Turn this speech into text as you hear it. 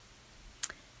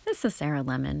This is Sarah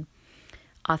Lemon,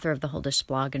 author of the Whole Dish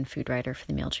blog and food writer for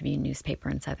the Mail Tribune newspaper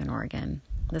in Southern Oregon.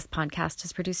 This podcast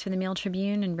is produced for the Mail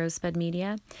Tribune and Rosebud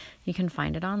Media. You can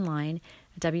find it online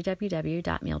at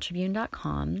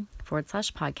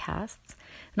www.mailtribune.com/podcasts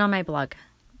and on my blog,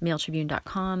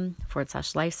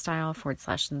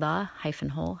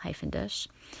 mailtribune.com/lifestyle/the-whole-dish.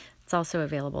 It's also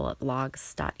available at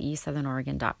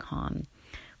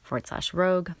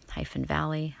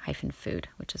blogs.esouthern-oregon.com/rogue-valley-food,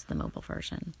 which is the mobile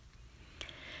version.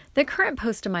 The current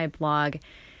post of my blog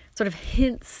sort of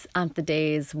hints at the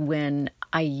days when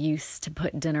I used to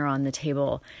put dinner on the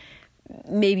table,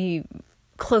 maybe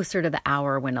closer to the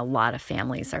hour when a lot of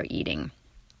families are eating,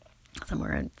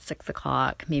 somewhere at 6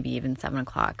 o'clock, maybe even 7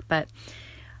 o'clock. But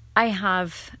I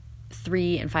have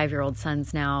 3 and 5-year-old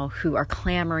sons now who are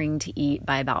clamoring to eat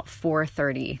by about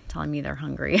 4:30, telling me they're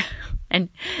hungry. And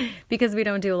because we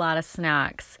don't do a lot of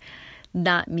snacks,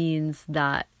 that means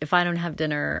that if I don't have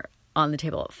dinner on the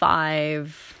table at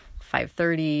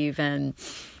 5:30 even,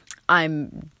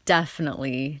 I'm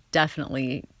definitely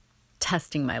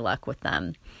testing my luck with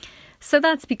them. So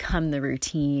that's become the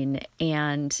routine,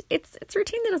 and it's a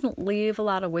routine that doesn't leave a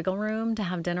lot of wiggle room to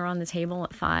have dinner on the table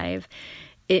at 5.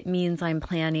 It means I'm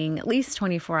planning at least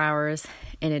 24 hours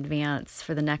in advance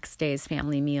for the next day's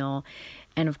family meal.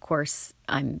 And of course,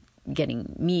 I'm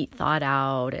getting meat thawed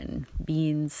out and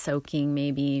beans soaking,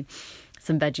 maybe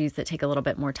some veggies that take a little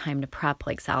bit more time to prep,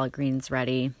 like salad greens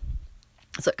ready.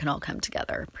 So it can all come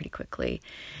together pretty quickly.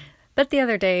 But the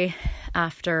other day,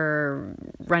 after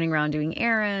running around doing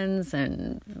errands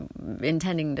and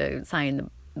intending to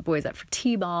sign the boys up for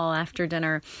t-ball after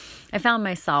dinner, I found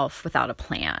myself without a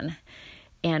plan.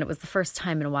 And it was the first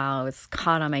time in a while I was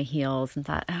caught on my heels and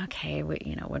thought, okay,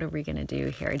 what are we going to do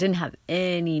here? I didn't have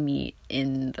any meat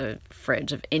in the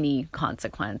fridge of any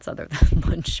consequence other than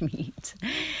lunch meat.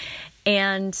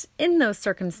 And in those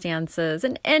circumstances,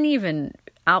 and even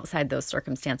outside those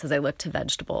circumstances, I looked to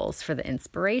vegetables for the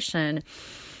inspiration.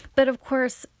 But of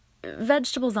course,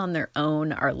 vegetables on their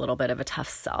own are a little bit of a tough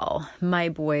sell. My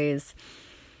boys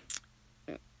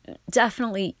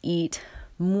definitely eat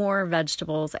more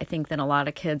vegetables, I think, than a lot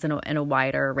of kids in a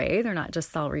wider array. They're not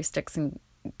just celery sticks and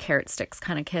carrot sticks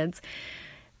kind of kids.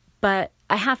 But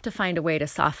I have to find a way to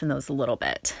soften those a little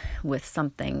bit with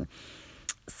something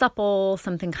supple,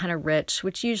 something kind of rich,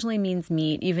 which usually means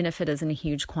meat, even if it isn't a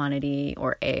huge quantity,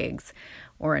 or eggs,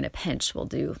 or in a pinch, we'll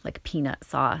do like peanut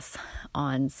sauce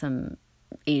on some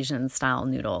Asian style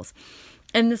noodles.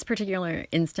 In this particular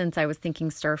instance, I was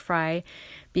thinking stir fry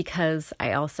because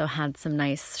I also had some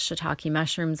nice shiitake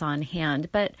mushrooms on hand.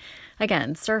 But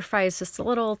again, stir fry is just a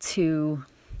little too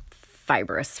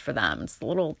fibrous for them. It's a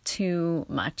little too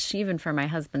much, even for my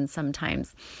husband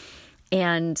sometimes.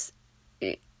 And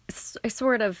I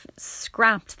sort of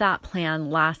scrapped that plan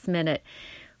last minute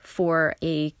for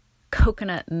a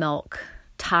coconut milk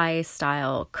Thai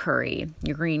style curry,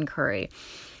 your green curry,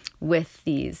 with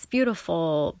these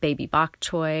beautiful baby bok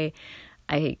choy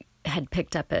I had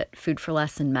picked up at Food for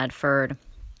Less in Medford.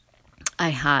 I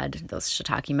had those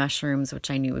shiitake mushrooms,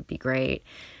 which I knew would be great.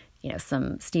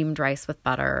 Some steamed rice with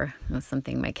butter,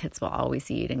 something my kids will always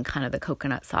eat, and kind of the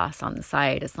coconut sauce on the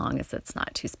side, as long as it's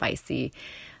not too spicy.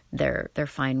 They're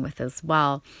fine with as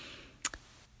well.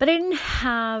 But I didn't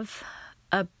have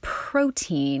a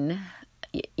protein,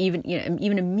 even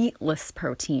a meatless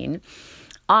protein.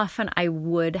 Often I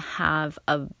would have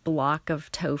a block of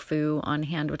tofu on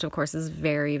hand, which of course is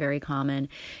very, very common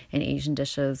in Asian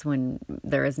dishes when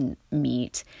there isn't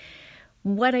meat.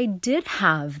 What I did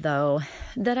have, though,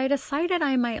 that I decided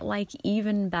I might like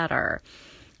even better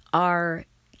are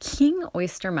king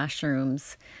oyster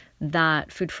mushrooms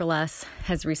that Food for Less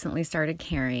has recently started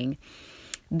carrying.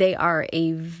 They are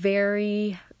a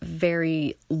very,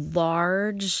 very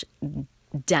large,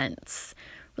 dense,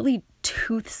 really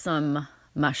toothsome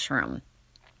mushroom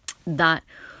that,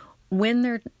 when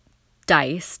they're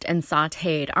diced and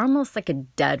sauteed, are almost like a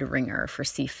dead ringer for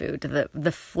seafood.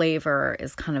 The flavor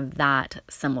is kind of that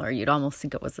similar. You'd almost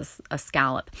think it was a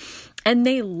scallop. And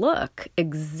they look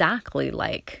exactly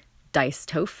like diced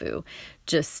tofu,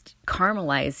 just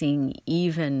caramelizing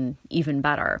even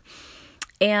better.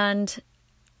 And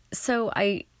so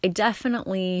I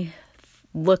definitely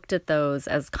looked at those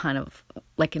as kind of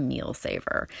like a meal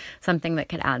saver, something that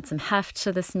could add some heft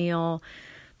to this meal.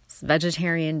 It's a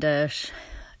vegetarian dish,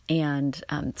 and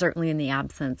certainly in the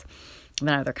absence of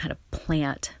another kind of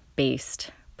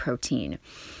plant-based protein.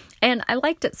 And I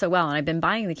liked it so well, and I've been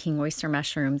buying the king oyster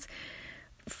mushrooms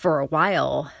for a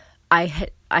while. I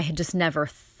had just never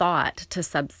thought to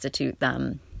substitute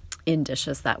them in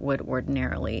dishes that would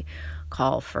ordinarily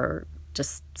call for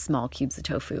just small cubes of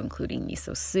tofu, including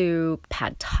miso soup,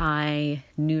 pad thai,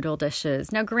 noodle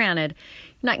dishes. Now, granted,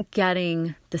 you're not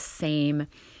getting the same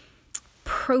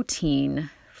protein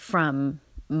from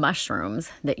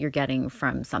mushrooms that you're getting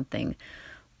from something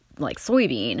like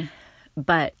soybean,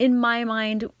 but in my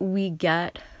mind, we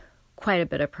get quite a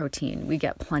bit of protein. We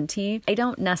get plenty. I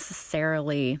don't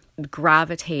necessarily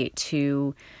gravitate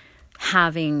to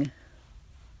having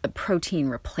a protein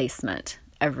replacement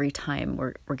every time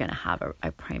we're going to have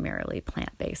a primarily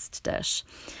plant-based dish.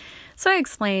 So I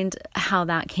explained how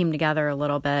that came together a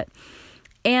little bit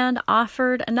and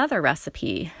offered another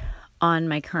recipe on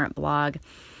my current blog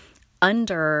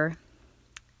under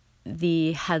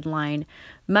the headline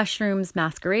Mushrooms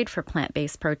Masquerade for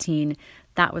Plant-Based Protein.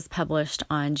 That was published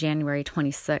on January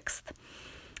 26th.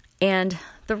 And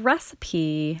the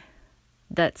recipe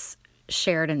that's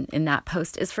shared in that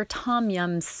post is for tom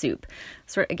yum soup.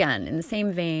 So again, in the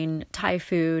same vein, Thai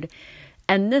food.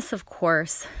 And this, of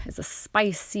course, is a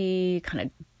spicy, kind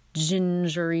of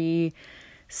gingery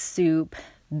soup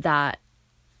that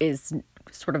is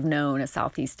sort of known as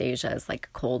Southeast Asia as like a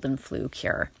cold and flu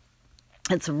cure.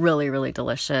 It's really, really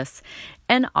delicious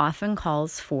and often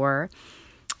calls for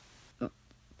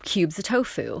cubes of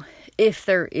tofu if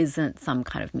there isn't some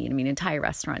kind of meat. I mean, in Thai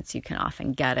restaurants, you can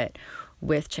often get it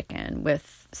with chicken,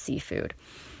 with seafood.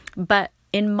 But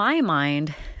in my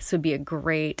mind, this would be a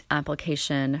great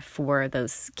application for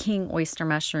those king oyster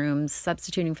mushrooms,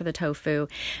 substituting for the tofu.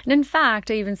 And in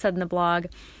fact, I even said in the blog,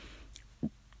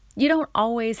 you don't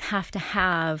always have to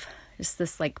have just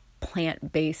this like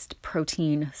plant-based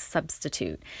protein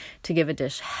substitute to give a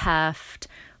dish heft,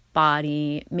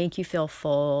 body, make you feel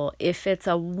full. If it's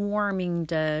a warming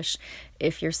dish,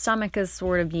 if your stomach is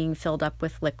sort of being filled up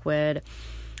with liquid,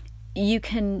 you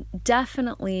can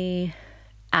definitely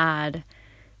add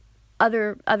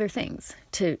other things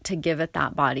to give it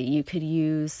that body. You could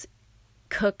use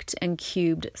cooked and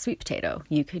cubed sweet potato.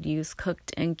 You could use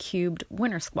cooked and cubed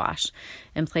winter squash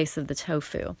in place of the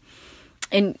tofu,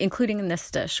 including in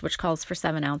this dish, which calls for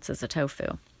 7 ounces of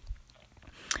tofu.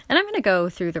 And I'm going to go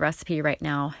through the recipe right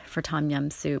now for tom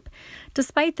yum soup.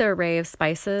 Despite the array of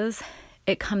spices,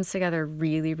 it comes together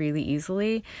really, really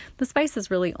easily. The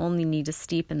spices really only need to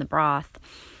steep in the broth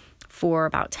for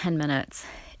about 10 minutes.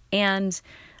 And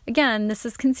again, this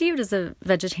is conceived as a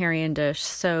vegetarian dish,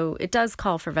 so it does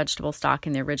call for vegetable stock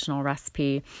in the original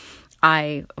recipe.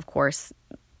 I, of course,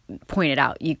 pointed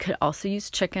out you could also use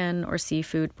chicken or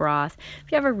seafood broth.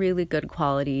 If you have a really good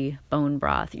quality bone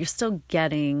broth, you're still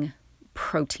getting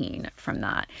protein from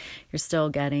that. You're still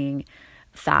getting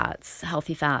fats,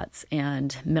 healthy fats,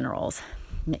 and minerals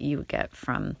that you would get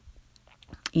from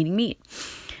eating meat.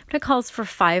 But it calls for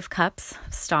 5 cups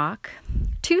of stock,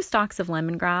 2 stalks of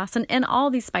lemongrass, and all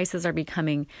these spices are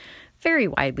becoming very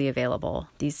widely available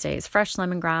these days. Fresh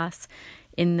lemongrass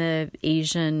in the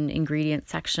Asian ingredient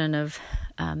section of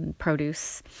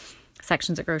produce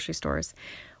sections at grocery stores.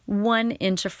 1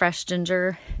 inch of fresh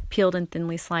ginger, peeled and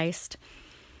thinly sliced.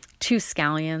 2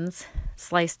 scallions,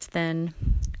 sliced thin.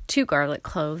 2 garlic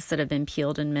cloves that have been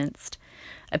peeled and minced.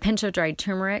 A pinch of dried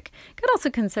turmeric. You could also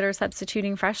consider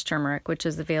substituting fresh turmeric, which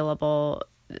is available,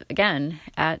 again,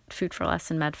 at Food 4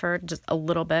 Less in Medford. Just a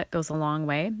little bit goes a long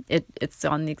way. It's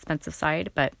on the expensive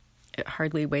side, but it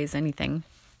hardly weighs anything.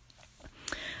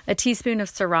 A teaspoon of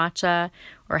sriracha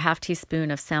or a half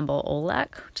teaspoon of sambal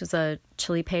olek, which is a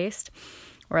chili paste,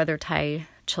 or other Thai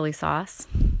chili sauce.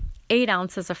 8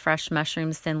 ounces of fresh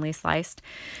mushrooms thinly sliced.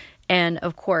 And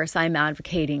of course, I'm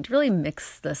advocating to really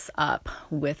mix this up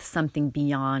with something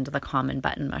beyond the common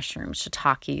button mushrooms.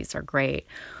 Shiitakes are great.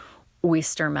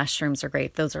 Oyster mushrooms are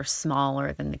great. Those are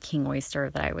smaller than the king oyster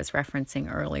that I was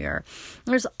referencing earlier.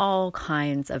 There's all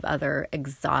kinds of other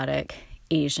exotic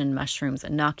Asian mushrooms.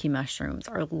 Anaki mushrooms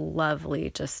are lovely,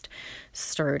 just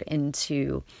stirred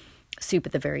into soup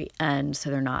at the very end, so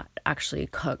they're not actually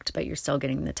cooked, but you're still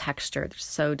getting the texture. They're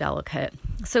so delicate.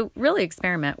 So really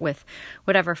experiment with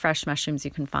whatever fresh mushrooms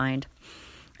you can find.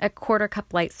 A 1/4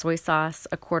 cup light soy sauce,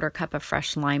 a 1/4 cup of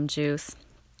fresh lime juice.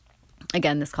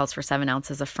 Again, this calls for 7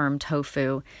 ounces of firm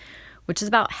tofu, which is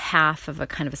about half of a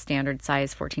kind of a standard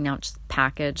size 14-ounce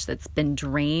package that's been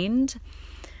drained,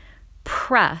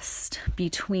 pressed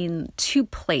between 2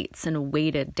 plates and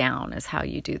weighted down is how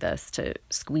you do this to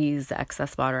squeeze the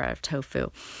excess water out of tofu,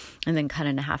 and then cut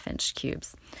into 1/2-inch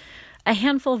cubes. A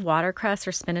handful of watercress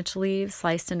or spinach leaves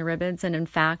sliced into ribbons, and in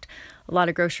fact, a lot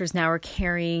of grocers now are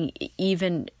carrying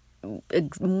even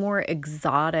more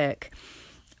exotic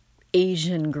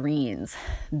Asian greens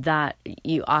that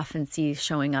you often see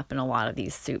showing up in a lot of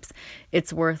these soups.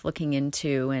 It's worth looking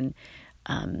into, and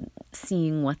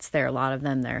seeing what's there. A lot of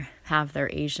them have their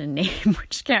Asian name,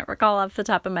 which I can't recall off the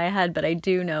top of my head, but I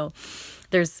do know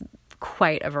there's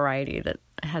quite a variety that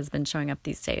has been showing up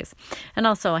these days, and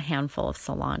also a handful of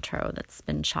cilantro that's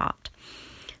been chopped.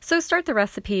 So start the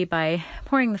recipe by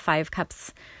pouring the 5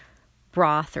 cups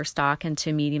broth or stock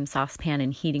into a medium saucepan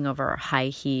and heating over high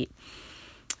heat.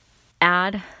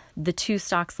 Add the 2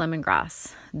 stalks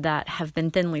lemongrass that have been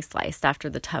thinly sliced after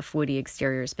the tough woody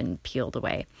exterior has been peeled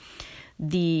away,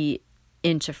 the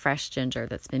inch of fresh ginger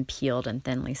that's been peeled and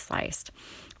thinly sliced,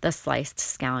 the sliced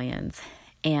scallions,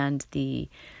 and the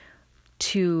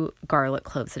 2 garlic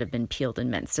cloves that have been peeled and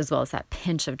minced, as well as that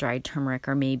pinch of dried turmeric,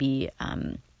 or maybe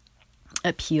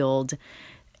a peeled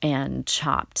and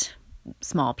chopped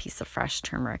small piece of fresh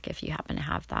turmeric if you happen to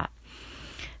have that.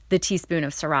 The teaspoon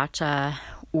of sriracha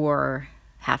or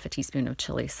half a teaspoon of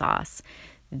chili sauce,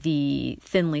 the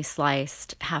thinly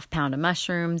sliced half pound of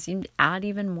mushrooms. You can add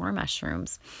even more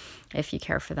mushrooms if you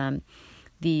care for them.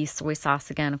 The soy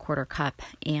sauce, again, 1/4 cup,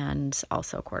 and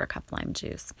also 1/4 cup lime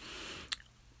juice.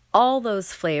 All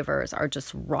those flavors are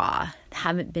just raw,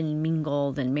 haven't been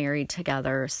mingled and married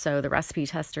together. So the recipe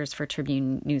testers for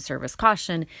Tribune News Service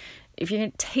caution, if you're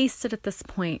going to taste it at this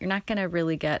point, you're not going to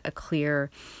really get a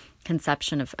clear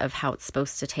conception of how it's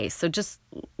supposed to taste. So just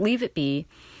leave it be,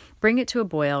 bring it to a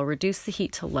boil, reduce the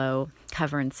heat to low,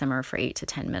 cover and simmer for 8 to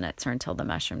 10 minutes or until the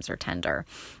mushrooms are tender.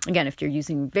 Again, if you're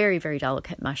using very, very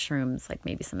delicate mushrooms, like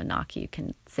maybe some enoki, you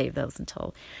can save those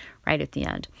until right at the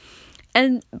end.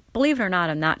 And believe it or not,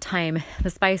 in that time, the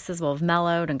spices will have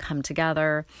mellowed and come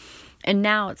together. And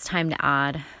now it's time to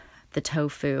add the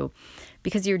tofu,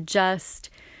 because you're just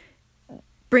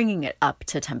bringing it up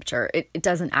to temperature. It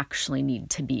doesn't actually need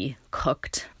to be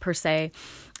cooked per se.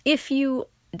 If you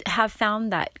have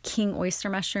found that king oyster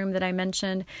mushroom that I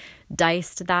mentioned,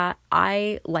 diced that,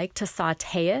 I like to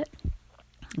saute it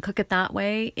and cook it that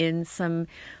way in some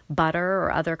butter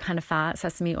or other kind of fat.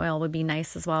 Sesame oil would be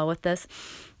nice as well with this.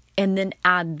 And then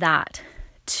add that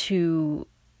to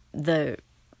the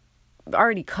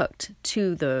already cooked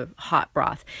to the hot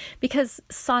broth, because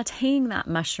sauteing that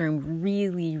mushroom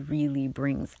really, really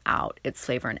brings out its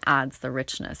flavor and adds the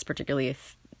richness, particularly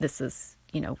if this is,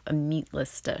 a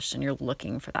meatless dish and you're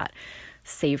looking for that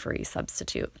savory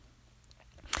substitute.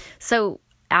 So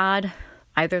add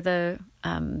either the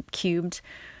cubed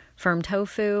firm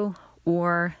tofu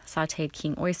or sauteed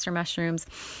king oyster mushrooms,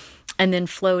 and then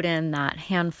float in that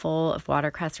handful of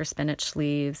watercress or spinach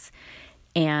leaves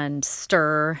and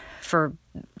stir for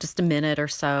just a minute or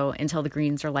so until the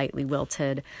greens are lightly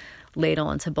wilted.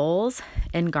 Ladle into bowls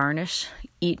and garnish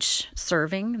each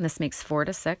serving, and this makes 4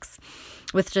 to 6,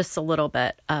 with just a little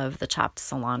bit of the chopped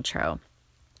cilantro.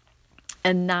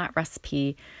 And that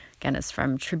recipe, again, is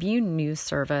from Tribune News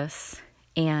Service,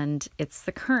 and it's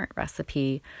the current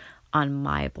recipe on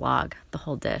my blog, The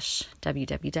Whole Dish,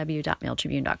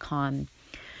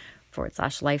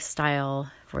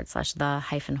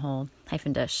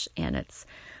 www.mailtribune.com/lifestyle/the-whole-dish. And it's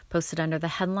posted under the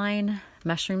headline,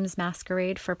 Mushrooms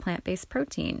Masquerade for Plant-Based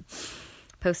Protein,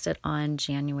 posted on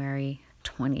January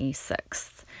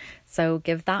 26th. So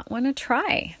give that one a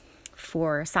try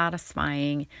for a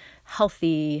satisfying,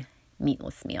 healthy,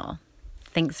 meatless meal.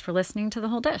 Thanks for listening to The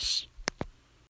Whole Dish.